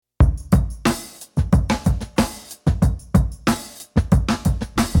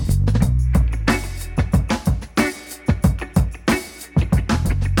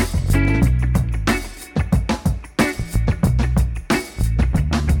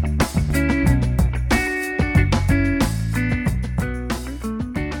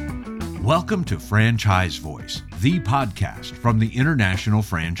Welcome to Franchise Voice, the podcast from the International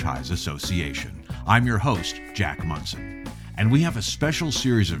Franchise Association. I'm your host, Jack Monson, and we have a special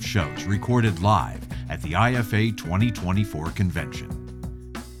series of shows recorded live at the IFA 2024 convention.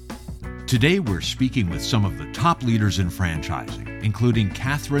 Today, we're speaking with some of the top leaders in franchising, including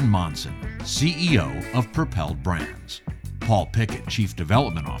Catherine Monson, CEO of Propelled Brands, Paul Pickett, Chief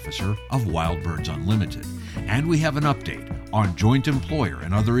Development Officer of Wild Birds Unlimited, and we have an update on joint employer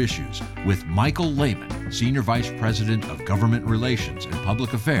and other issues with Michael Layman, Senior Vice President of Government Relations and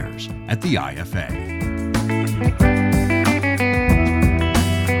Public Affairs at the IFA.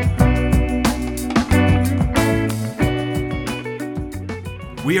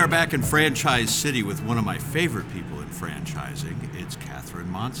 We are back in Franchise City with one of my favorite people in franchising. It's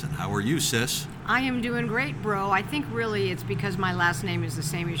Catherine Monson. How are you, sis? I am doing great, bro. I think really it's because my last name is the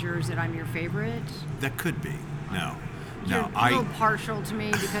same as yours that I'm your favorite. That could be. No. You're a little partial to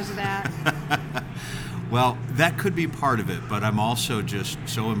me because of that. Well, that could be part of it, but I'm also just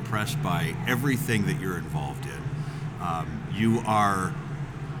so impressed by everything that you're involved in. You are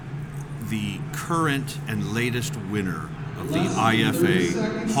the current and latest winner of the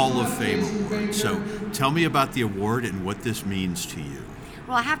IFA Hall of Fame Award. So tell me about the award and what this means to you.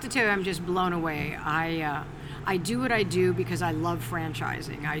 Well, I have to tell you, I'm just blown away. I do what I do because I love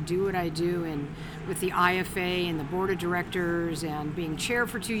franchising. I do what I do with the IFA and the board of directors and being chair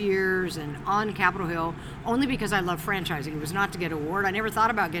for 2 years and on Capitol Hill only because I love franchising. It was not to get an award. I never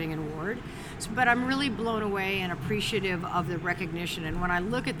thought about getting an award. But I'm really blown away and appreciative of the recognition. And when I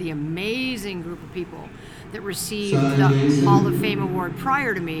look at the amazing group of people that received the Hall of Fame Award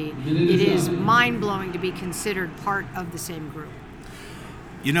prior to me, it is mind-blowing to be considered part of the same group.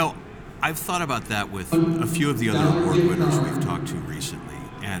 You know, I've thought about that with a few of the other award winners we've talked to recently,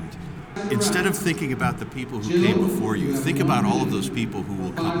 and instead of thinking about the people who came before you, think about all of those people who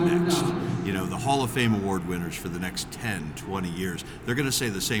will come next. You know, the Hall of Fame Award winners for the next 10, 20 years, they're going to say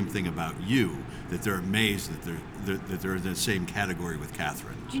the same thing about you, that they're amazed that they're in the same category with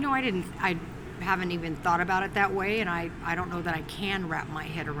Catherine. You know, I haven't even thought about it that way, and I don't know that I can wrap my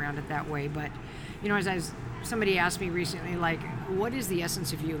head around it that way, but, you know, somebody asked me recently, like, what is the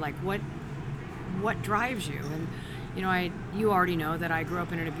essence of you? Like, what drives you? And, you know, you already know that I grew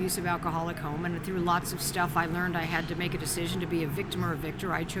up in an abusive alcoholic home, and through lots of stuff I learned I had to make a decision to be a victim or a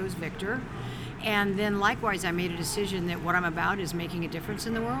victor. I chose victor. And then likewise, I made a decision that what I'm about is making a difference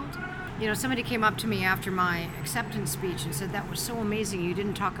in the world. You know, somebody came up to me after my acceptance speech and said, that was so amazing, you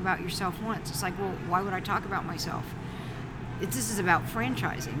didn't talk about yourself once. It's like, well, why would I talk about myself? This is about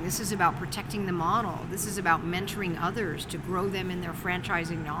franchising. This is about protecting the model. This is about mentoring others to grow them in their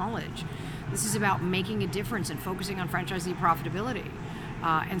franchising knowledge. This is about making a difference and focusing on franchisee profitability.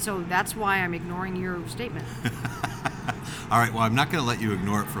 And so that's why I'm ignoring your statement. All right, well, I'm not going to let you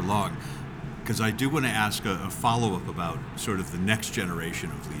ignore it for long, because I do want to ask a follow-up about sort of the next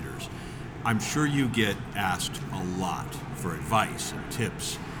generation of leaders. I'm sure you get asked a lot for advice and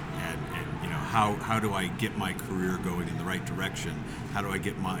tips and you know, how do I get my career going in the right direction? How do I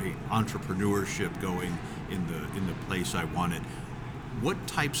get my entrepreneurship going in the place I want it? What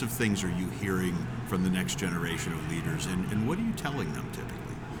types of things are you hearing from the next generation of leaders, and what are you telling them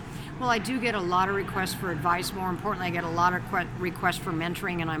typically? Well, I do get a lot of requests for advice. More importantly, I get a lot of requests for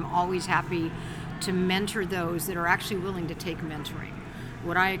mentoring, and I'm always happy to mentor those that are actually willing to take mentoring.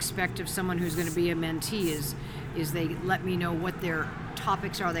 What I expect of someone who's going to be a mentee is they let me know what their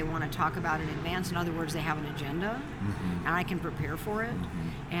topics are they want to talk about in advance. In other words, they have an agenda, and I can prepare for it.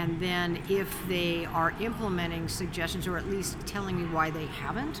 And then if they are implementing suggestions, or at least telling me why they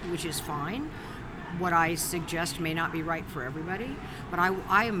haven't, which is fine, what I suggest may not be right for everybody, but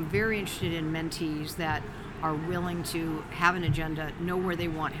I am very interested in mentees that are willing to have an agenda, know where they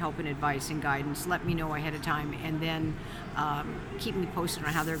want help and advice and guidance, let me know ahead of time, and then keep me posted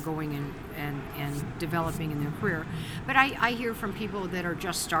on how they're going and developing in their career. But I hear from people that are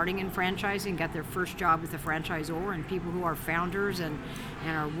just starting in franchising, got their first job with a franchisor, and people who are founders and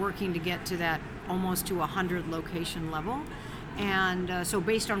are working to get to that almost to 100 location level. And so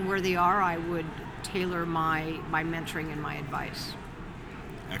based on where they are, I would tailor my mentoring and my advice.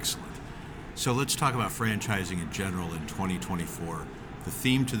 Excellent. So let's talk about franchising in general in 2024. The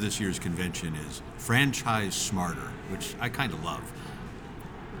theme to this year's convention is Franchise Smarter, which I kind of love.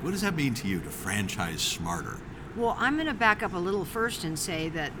 What does that mean to you, to franchise smarter? Well, I'm going to back up a little first and say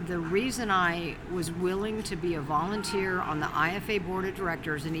that the reason I was willing to be a volunteer on the IFA Board of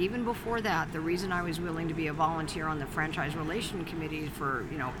Directors, and even before that, the reason I was willing to be a volunteer on the Franchise Relation Committee for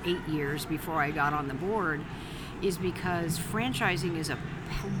 8 years before I got on the board, is because franchising is a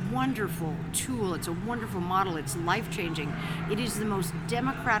wonderful tool. It's a wonderful model. It's life-changing. It is the most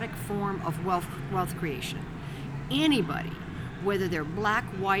democratic form of wealth creation. Anybody, whether they're black,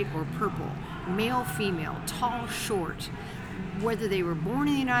 white, or purple, male, female, tall, short, whether they were born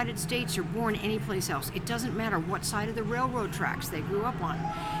in the United States or born anyplace else, it doesn't matter what side of the railroad tracks they grew up on.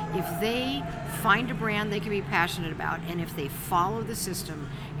 If they find a brand they can be passionate about, and if they follow the system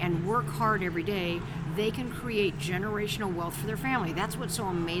and work hard every day, they can create generational wealth for their family. That's what's so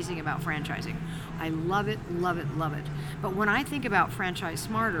amazing about franchising. I love it, love it, love it. But when I think about Franchise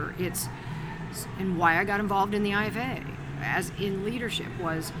Smarter, and why I got involved in the IFA as in leadership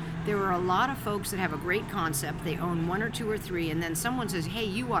was there were a lot of folks that have a great concept, they own one or two or three, and then someone says, hey,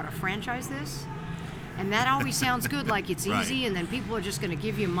 you ought to franchise this? And that always sounds good, like it's easy, and then people are just going to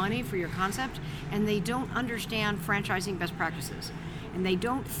give you money for your concept, and they don't understand franchising best practices. And they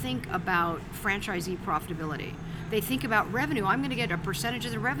don't think about franchisee profitability. They think about revenue. I'm going to get a percentage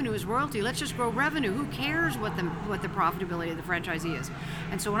of the revenue as royalty. Let's just grow revenue. Who cares what the profitability of the franchisee is?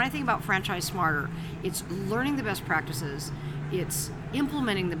 And so when I think about Franchise Smarter, it's learning the best practices. It's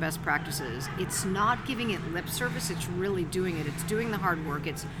implementing the best practices. It's not giving it lip service. It's really doing it. It's doing the hard work.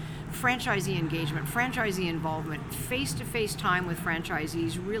 It's franchisee engagement, franchisee involvement, face-to-face time with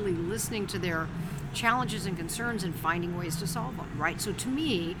franchisees, really listening to their challenges and concerns and finding ways to solve them, right? So to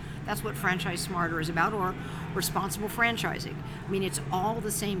me, that's what Franchise Smarter is about, or responsible franchising. I mean, it's all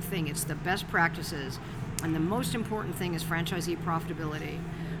the same thing. It's the best practices, and the most important thing is franchisee profitability.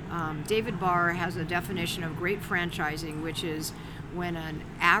 David Barr has a definition of great franchising, which is when an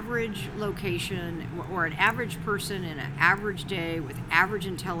average location or an average person in an average day with average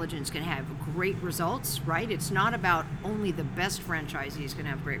intelligence can have great results, right? It's not about only the best franchisees can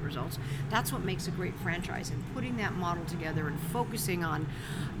have great results. That's what makes a great franchise, and putting that model together and focusing on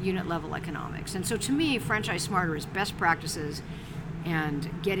unit level economics. And so to me, Franchise Smarter is best practices and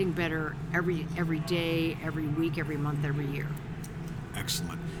getting better every day, every week, every month, every year.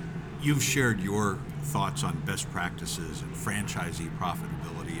 Excellent. You've shared your thoughts on best practices and franchisee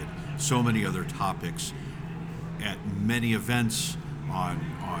profitability and so many other topics at many events on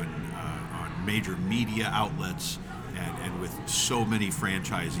major media outlets and with so many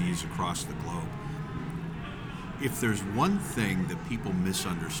franchisees across the globe. If there's one thing that people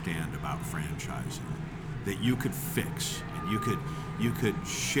misunderstand about franchising that you could fix, and you could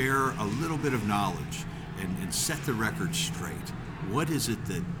share a little bit of knowledge and set the record straight, what is it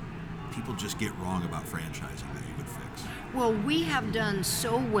that people just get wrong about franchising that you would fix? Well, we have done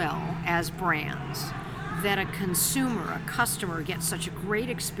so well as brands that a consumer, a customer, gets such a great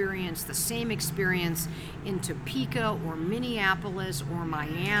experience, the same experience in Topeka or Minneapolis or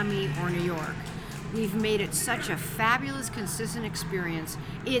Miami or New York. We've made it such a fabulous, consistent experience.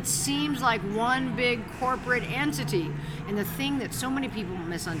 It seems like one big corporate entity. And the thing that so many people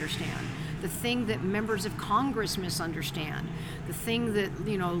misunderstand, the thing that members of Congress misunderstand, the thing that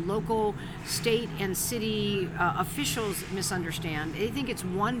local, state, and city officials misunderstand. They think it's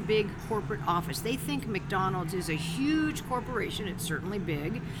one big corporate office. They think McDonald's is a huge corporation. It's certainly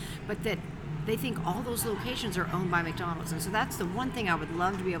big, but that they think all those locations are owned by McDonald's. And so that's the one thing I would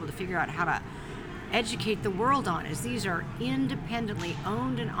love to be able to figure out how to educate the world on, is these are independently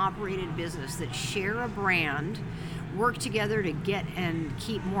owned and operated business that share a brand, work together to get and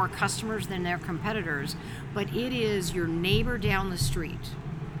keep more customers than their competitors, but it is your neighbor down the street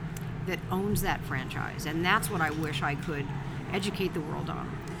that owns that franchise, and that's what I wish I could educate the world on.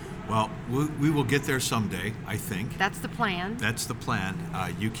 Well, we will get there someday, I think. That's the plan. That's the plan.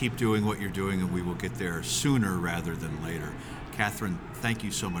 You keep doing what you're doing, and we will get there sooner rather than later. Catherine, thank you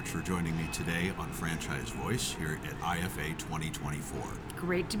so much for joining me today on Franchise Voice here at IFA 2024.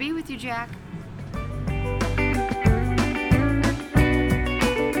 Great to be with you, Jack.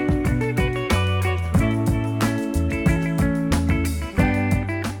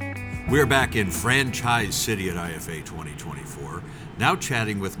 We're back in Franchise City at IFA 2024, now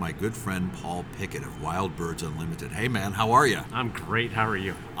chatting with my good friend Paul Pickett of Wild Birds Unlimited. Hey man, how are you? I'm great, how are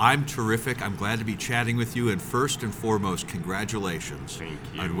you? I'm terrific. I'm glad to be chatting with you, and first and foremost, congratulations Thank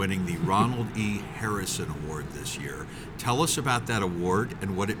you. on winning the Ronald E Harrison Award this year. Tell us about that award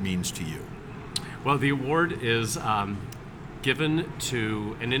and what it means to you. Well, the award is given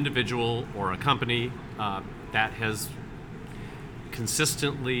to an individual or a company that has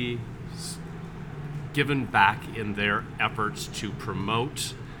consistently given back in their efforts to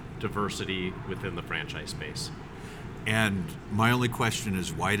promote diversity within the franchise space. And my only question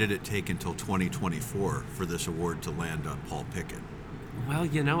is, why did it take until 2024 for this award to land on Paul Pickett? Well,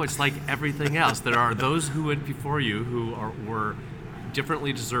 it's like everything else. There are those who went before you who were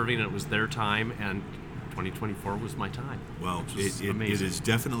differently deserving, and it was their time, and 2024 was my time. Well, it is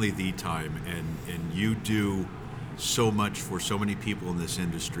definitely the time, and you do so much for so many people in this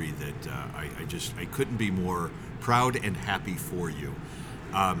industry that I couldn't be more proud and happy for you.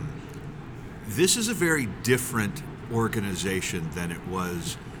 This is a very different organization than it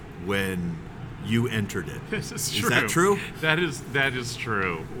was when you entered it. This is true. Is that true? That is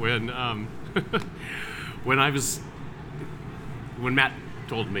true. When when Matt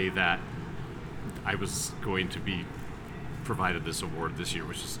told me that I was going to be provided this award this year,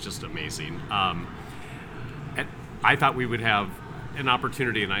 which is just amazing. And I thought we would have an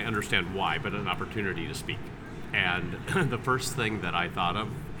opportunity, and I understand why, but an opportunity to speak. And the first thing that I thought of,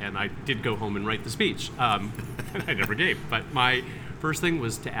 and I did go home and write the speech, and I never gave, but my first thing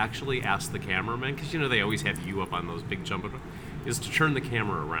was to actually ask the cameraman, because they always have you up on those big jumbo, is to turn the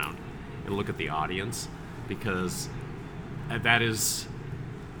camera around and look at the audience, because that is,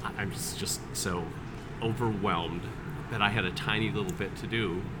 I'm just so overwhelmed that I had a tiny little bit to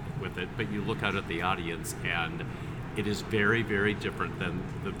do with it, but you look out at the audience and it is very, very different than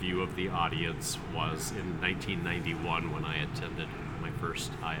the view of the audience was in 1991 when I attended my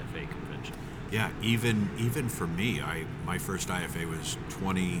first IFA convention. Yeah, even for me, my first IFA was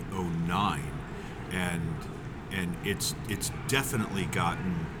 2009, and it's definitely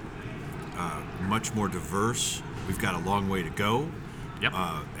gotten much more diverse. We've got a long way to go. Yep.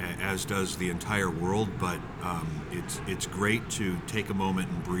 As does the entire world, but it's great to take a moment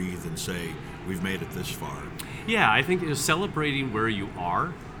and breathe and say we've made it this far. Yeah, I think celebrating where you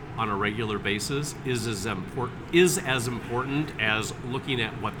are on a regular basis is as important as looking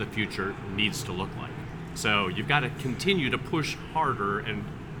at what the future needs to look like. So you've got to continue to push harder and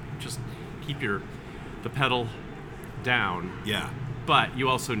just keep the pedal down. Yeah. But you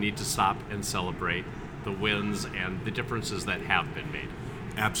also need to stop and celebrate the wins and the differences that have been made.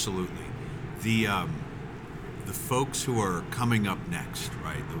 Absolutely. The folks who are coming up next,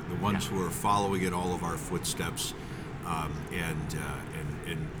 right? The ones who are following in all of our footsteps, and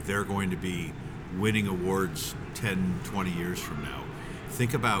they're going to be winning awards 10, 20 years from now.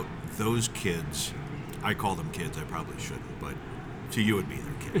 Think about those kids. I call them kids. I probably shouldn't, but to you and me,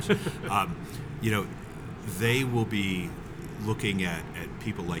 they're kids. They will be looking at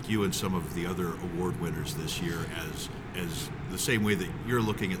people like you and some of the other award winners this year as the same way that you're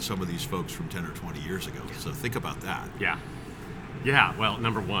looking at some of these folks from 10 or 20 years ago. So think about that. Yeah, well,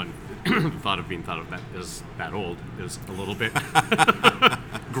 number one, the thought of being thought of that is that old is a little bit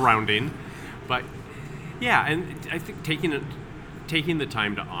grounding. But yeah, and I think taking the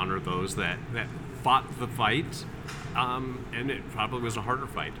time to honor those that fought the fight, and it probably was a harder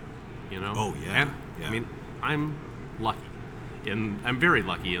fight, Oh, yeah. And, yeah. I mean, I'm lucky. And I'm very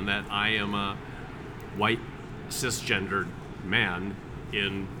lucky in that I am a white, cisgendered man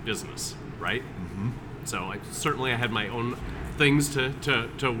in business, right? Mm-hmm. So I had my own things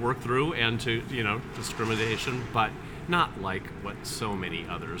to work through and to, discrimination, but not like what so many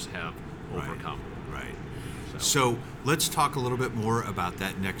others have overcome. Right. So let's talk a little bit more about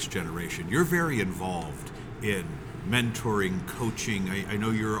that next generation. You're very involved in mentoring, coaching. I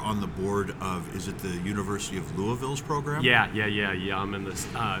know you're on the board of, is it the University of Louisville's program? Yeah. I'm in this.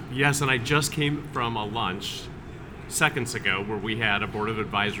 Yes, and I just came from a lunch seconds ago where we had a board of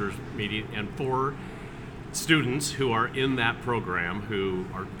advisors meeting and 4 students who are in that program who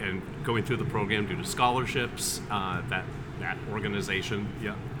are and going through the program due to scholarships, that organization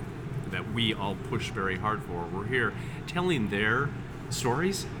that we all push very hard for. We're here telling their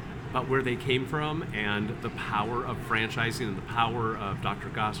stories about where they came from and the power of franchising and the power of Dr.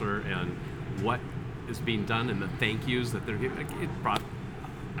 Gosser and what is being done and the thank yous that they're giving. It brought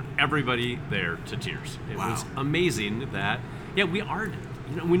everybody there to tears. It was amazing that, we are,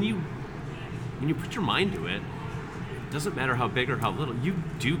 when you put your mind to it, it doesn't matter how big or how little, you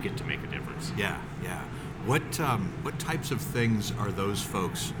do get to make a difference. Yeah. What types of things are those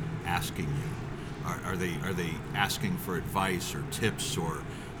folks asking you? Are they asking for advice or tips or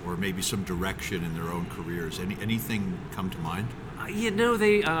maybe some direction in their own careers? Anything come to mind?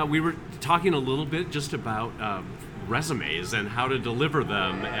 We were talking a little bit just about resumes and how to deliver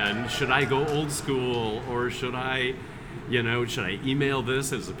them, and should I go old school or should I email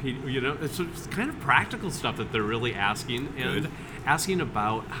this as a PDF? It's kind of practical stuff that they're really asking, and asking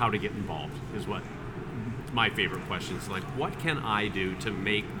about how to get involved is what my favorite questions. Like, what can I do to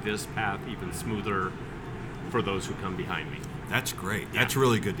make this path even smoother for those who come behind me? That's great. Yeah. That's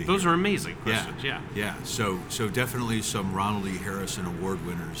really good to hear. Those are amazing questions. Yeah. So definitely some Ronald E Harrison Award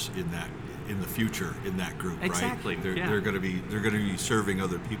winners in the future in that group. Exactly. Right? They're going to be serving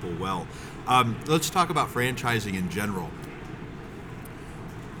other people well. Let's talk about franchising in general.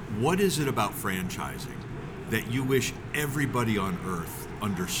 What is it about franchising that you wish everybody on earth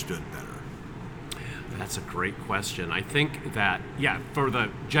understood better? That's a great question. I think that, for the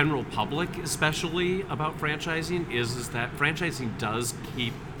general public especially about franchising is that franchising does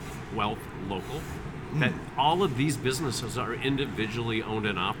keep wealth local. That all of these businesses are individually owned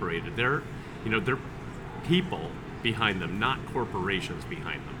and operated. They're people behind them, not corporations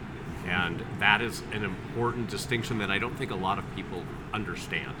behind them. And that is an important distinction that I don't think a lot of people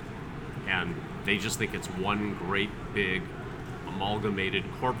understand. And they just think it's one great big amalgamated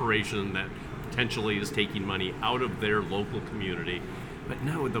corporation that potentially is taking money out of their local community. But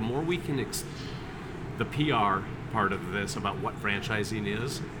no, the more we can, the PR part of this about what franchising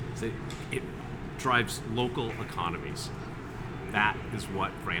is that it drives local economies. That is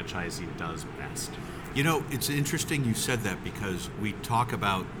what franchising does best. It's interesting you said that because we talk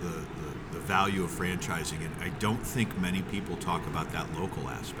about the value of franchising, and I don't think many people talk about that local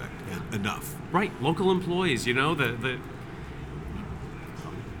aspect enough. Right, local employees, the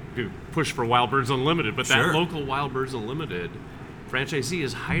push for Wild Birds Unlimited, but Sure. that local Wild Birds Unlimited franchisee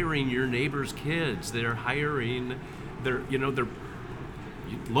is hiring your neighbor's kids. They're hiring their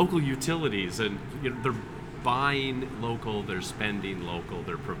local utilities, and they're buying local, they're spending local,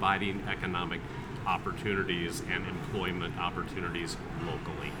 they're providing economic opportunities and employment opportunities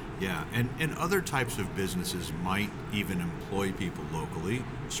locally. Yeah, and other types of businesses might even employ people locally,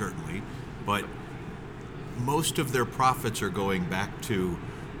 certainly, but most of their profits are going back to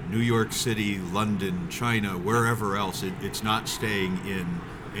New York City, London, China, wherever else. It's not staying in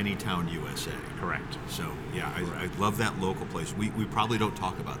any town USA. Correct. So, I love that local place. We probably don't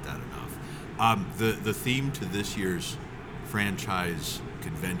talk about that enough. The theme to this year's franchise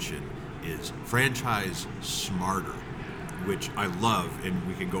convention is Franchise Smarter, which I love, and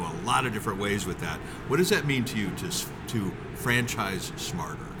we can go a lot of different ways with that. What does that mean to you to franchise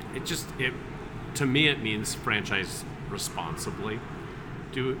smarter? To me, it means franchise responsibly.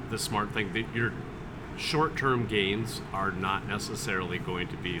 Do the smart thing. Your short-term gains are not necessarily going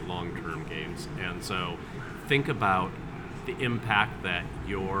to be long-term gains, and so think about the impact that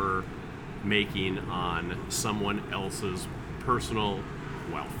you're making on someone else's personal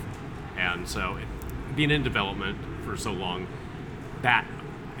wealth. And so being in development for so long, that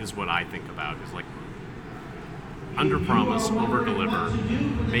is what I think about, is like under promise, over deliver,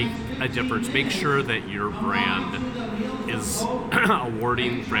 make a difference, make sure that your brand is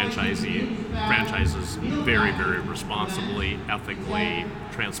awarding franchises very, very responsibly, ethically,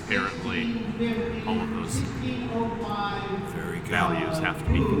 transparently. All of those Very good. values have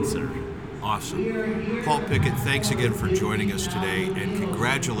to be considered. Awesome. Paul Pickett, thanks again for joining us today, and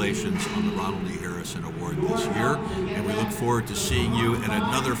congratulations on the Ronald E Harrison Award this year. And we look forward to seeing you at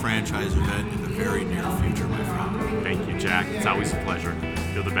another franchise event in the very near future, my friend. Thank you, Jack. It's always a pleasure.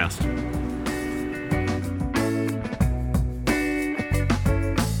 You're the best.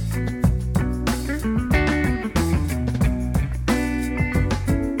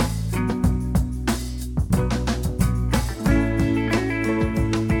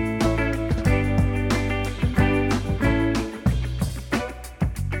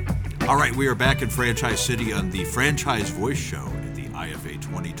 All right, we are back in Franchise City on the Franchise Voice Show at the IFA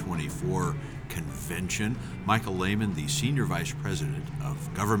 2024 convention. Michael Layman, the Senior Vice President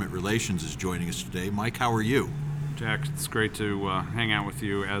of Government Relations, is joining us today. Mike, how are you? Jack, it's great to hang out with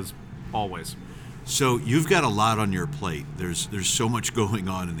you as always. So you've got a lot on your plate. There's so much going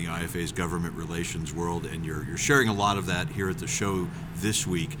on in the IFA's government relations world, and you're sharing a lot of that here at the show this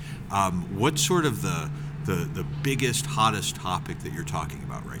week. What's sort of the biggest, hottest topic that you're talking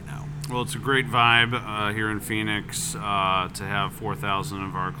about right now? Well, it's a great vibe here in Phoenix to have 4,000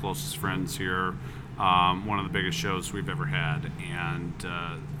 of our closest friends here. One of the biggest shows we've ever had, and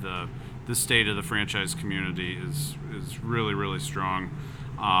the state of the franchise community is really, really strong.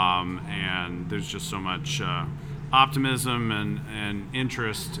 And there's just so much optimism and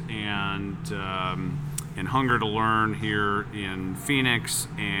interest and hunger to learn here in Phoenix.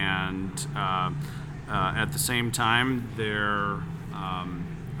 And at the same time, there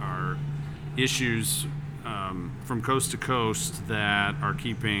are issues from coast to coast that are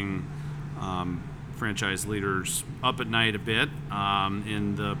keeping franchise leaders up at night a bit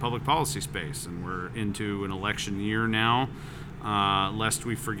in the public policy space. And we're into an election year now, lest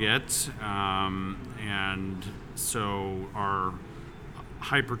we forget. And so our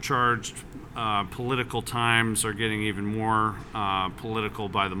hypercharged political times are getting even more political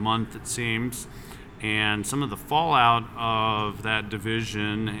by the month, it seems. And some of the fallout of that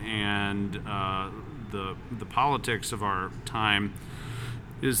division and the politics of our time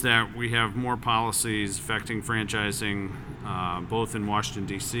is that we have more policies affecting franchising, both in Washington,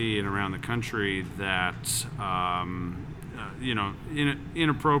 D.C. and around the country that,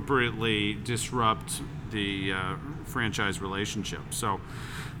 inappropriately disrupt the franchise relationship. So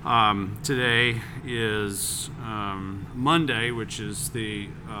today is Monday, which is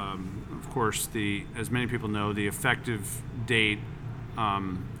of course, as many people know, the effective date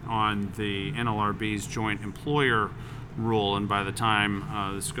on the NLRB's joint employer rule, and by the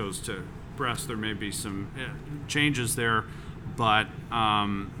time this goes to press, there may be some changes there, but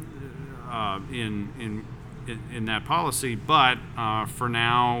in that policy. But for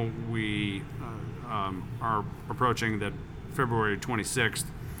now, we are approaching that February 26th.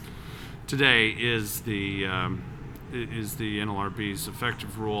 Today is the NLRB's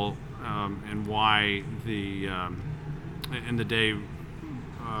effective rule, and why and the day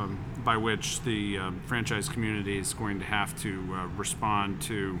by which the franchise community is going to have to respond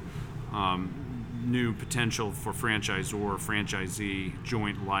to new potential for franchisor-franchisee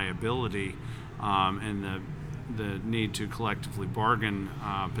joint liability, and the need to collectively bargain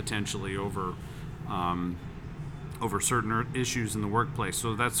potentially over certain issues in the workplace.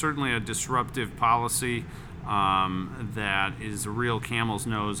 So that's certainly a disruptive policy that is a real camel's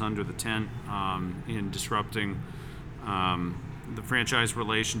nose under the tent in disrupting the franchise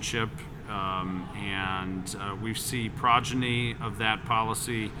relationship, and we see progeny of that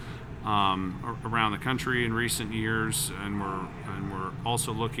policy around the country in recent years, and we're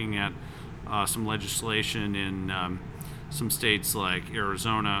also looking at some legislation in some states like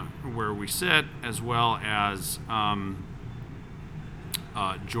Arizona, where we sit, as well as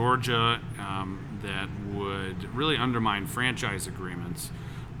Georgia, that would really undermine franchise agreements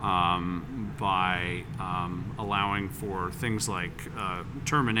by allowing for things like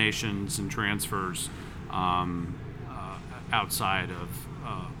terminations and transfers outside of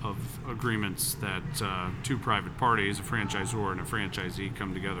agreements that two private parties, a franchisor and a franchisee,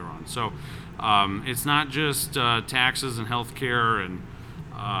 come together on. So it's not just taxes and healthcare and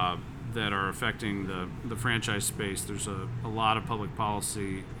that are affecting the franchise space. There's a lot of public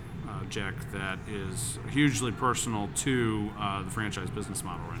policy, Jack, that is hugely personal to the franchise business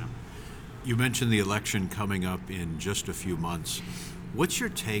model right now. You mentioned the election coming up in just a few months. What's your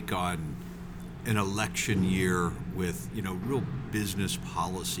take on an election year with, real business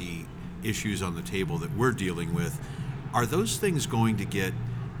policy issues on the table that we're dealing with? Are those things going to get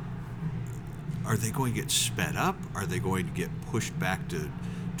sped up? Are they going to get pushed back to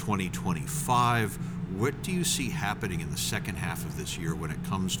 2025? What do you see happening in the second half of this year when it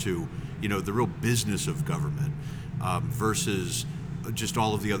comes to, the real business of government versus just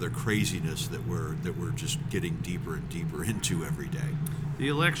all of the other craziness that we're just getting deeper and deeper into every day? The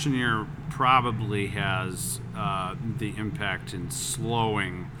election year probably has the impact in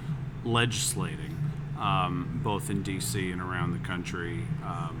slowing legislating, both in D.C. and around the country.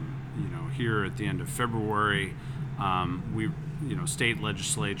 Here at the end of February, state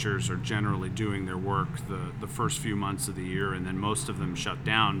legislatures are generally doing their work the first few months of the year, and then most of them shut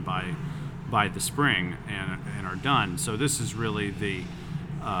down by the spring and are done. So this is really the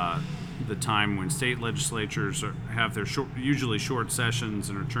time when state legislatures have their usually short sessions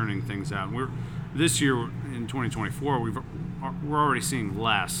and are turning things out. And this year in 2024, we're already seeing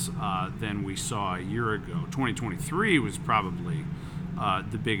less than we saw a year ago. 2023 was probably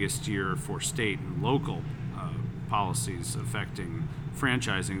the biggest year for state and local policies affecting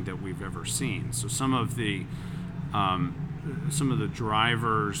franchising that we've ever seen. So some of the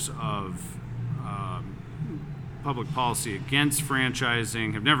drivers of public policy against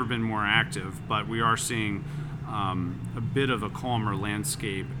franchising have never been more active, but we are seeing a bit of a calmer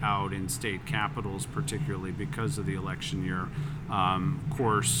landscape out in state capitals, particularly because of the election year. Of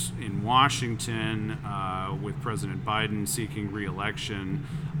course, in Washington, with President Biden seeking re-election,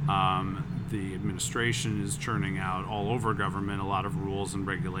 the administration is churning out all over government a lot of rules and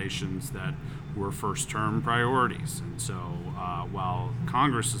regulations that were first-term priorities. And so while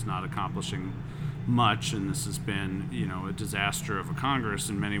Congress is not accomplishing much, and this has been, a disaster of a Congress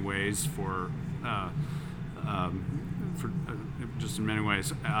in many ways just in many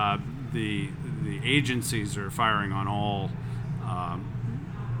ways, the agencies are firing on all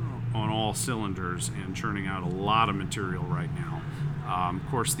cylinders and churning out a lot of material right now. Of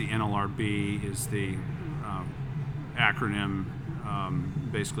course, the NLRB is the acronym,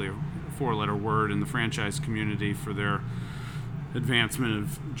 basically a four-letter word in the franchise community for their advancement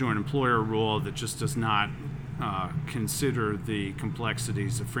of joint employer rule that just does not consider the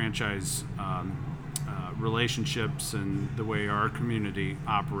complexities of franchise relationships and the way our community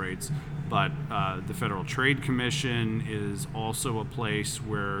operates, But the Federal Trade Commission is also a place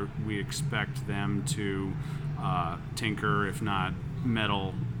where we expect them to tinker, if not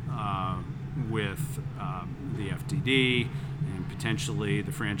meddle, with the FTD and potentially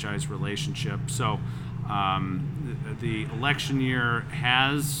the franchise relationship. So the election year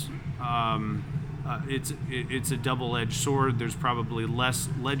has it's a double-edged sword. There's probably less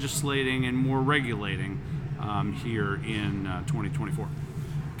legislating and more regulating here in 2024.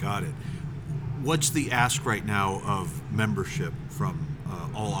 Got it. What's the ask right now of membership from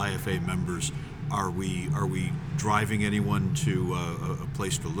all IFA members? Are we driving anyone to a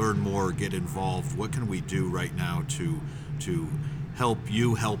place to learn more, get involved? What can we do right now to help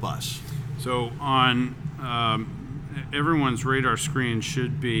you help us? So on everyone's radar screen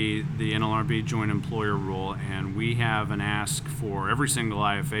should be the NLRB joint employer rule, and we have an ask for every single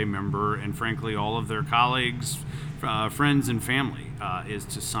IFA member, and frankly all of their colleagues, friends and family, is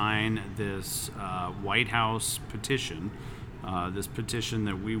to sign this White House petition, this petition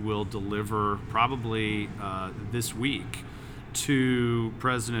that we will deliver probably this week to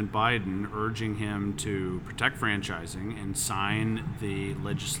President Biden, urging him to protect franchising and sign the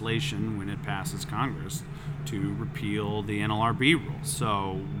legislation when it passes Congress to repeal the NLRB rules.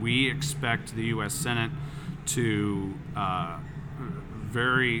 So we expect the U.S. Senate to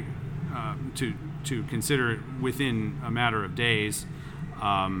to consider it within a matter of days.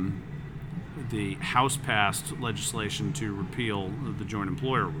 The House-passed legislation to repeal the Joint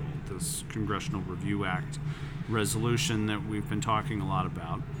Employer Rule, this Congressional Review Act resolution that we've been talking a lot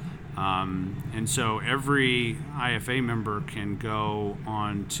about. And so every IFA member can go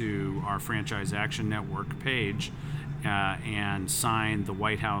onto our Franchise Action Network page and sign the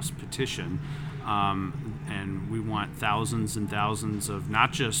White House petition. And we want thousands and thousands of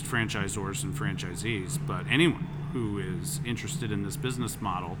not just franchisors and franchisees, but anyone who is interested in this business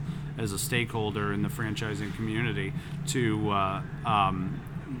model as a stakeholder in the franchising community to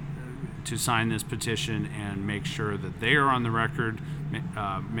sign this petition and make sure that they are on the record,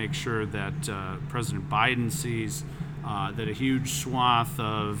 make sure that President Biden sees that a huge swath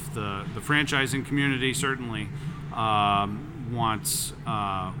of the franchising community certainly wants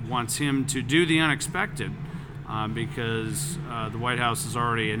him to do the unexpected, because the White House has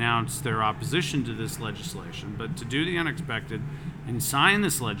already announced their opposition to this legislation, but to do the unexpected and sign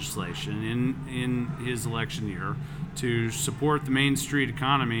this legislation in his election year to support the Main Street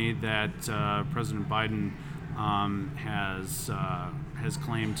economy that President Biden has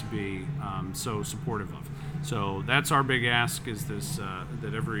claimed to be so supportive of. So that's our big ask, is this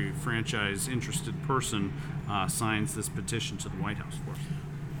that every franchise interested person signs this petition to the White House for us.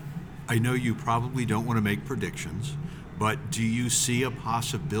 I know you probably don't want to make predictions, but do you see a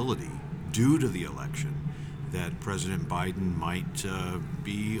possibility, due to the election, that President Biden might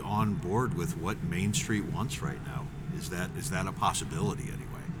be on board with what Main Street wants right now? Is that a possibility anyway?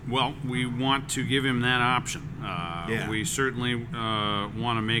 Well, we want to give him that option. We certainly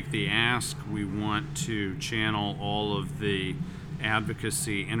want to make the ask. We want to channel all of the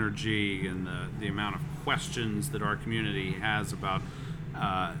advocacy, energy, and the amount of questions that our community has about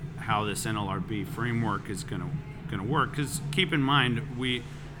how this NLRB framework is going to work. Because keep in mind, we've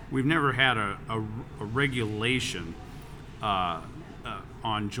never had a regulation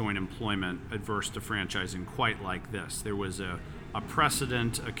on joint employment adverse to franchising quite like this. There was a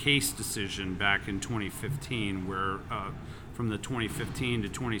precedent, a case decision back in 2015 where from the 2015 to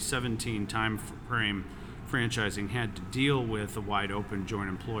 2017 time frame, franchising had to deal with a wide open joint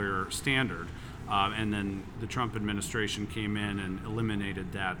employer standard. And then the Trump administration came in and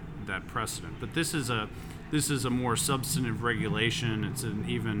eliminated that precedent. But this is a more substantive regulation. It's an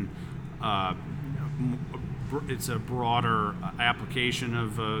even it's a broader application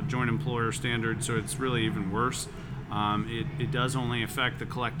of a joint employer standard, so it's really even worse. It does only affect the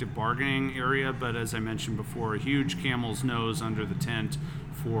collective bargaining area, but as I mentioned before, a huge camel's nose under the tent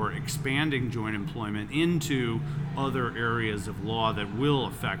for expanding joint employment into other areas of law that will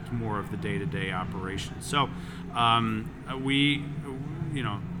affect more of the day-to-day operations. So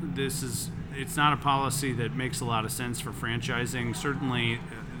it's not a policy that makes a lot of sense for franchising. Certainly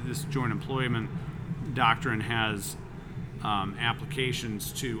this joint employment doctrine has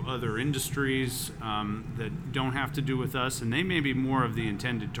applications to other industries that don't have to do with us, and they may be more of the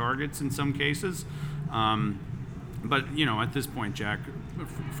intended targets in some cases. But at this point, Jack,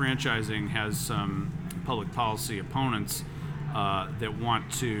 franchising has some public policy opponents that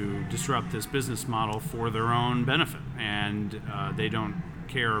want to disrupt this business model for their own benefit, and they don't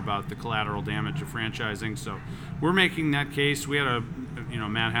care about the collateral damage of franchising. So we're making that case. We had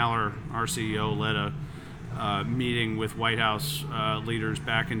Matt Haller, our CEO, led meeting with White House leaders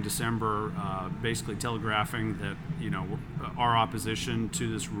back in December, basically telegraphing that our opposition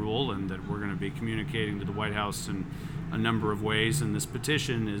to this rule, and that we're going to be communicating to the White House in a number of ways. And this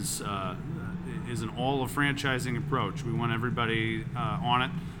petition is an all of franchising approach. We want everybody on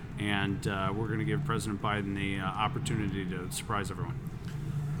it, and we're going to give President Biden the opportunity to surprise everyone.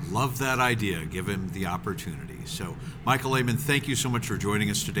 Love that idea. Give him the opportunity. So, Michael Layman, thank you so much for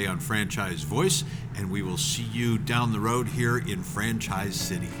joining us today on Franchise Voice, and we will see you down the road here in Franchise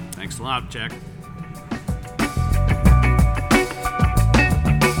City. Thanks a lot, Jack.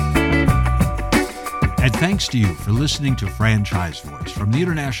 And thanks to you for listening to Franchise Voice from the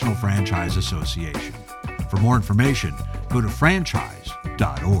International Franchise Association. For more information, go to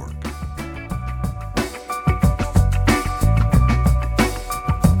franchise.org.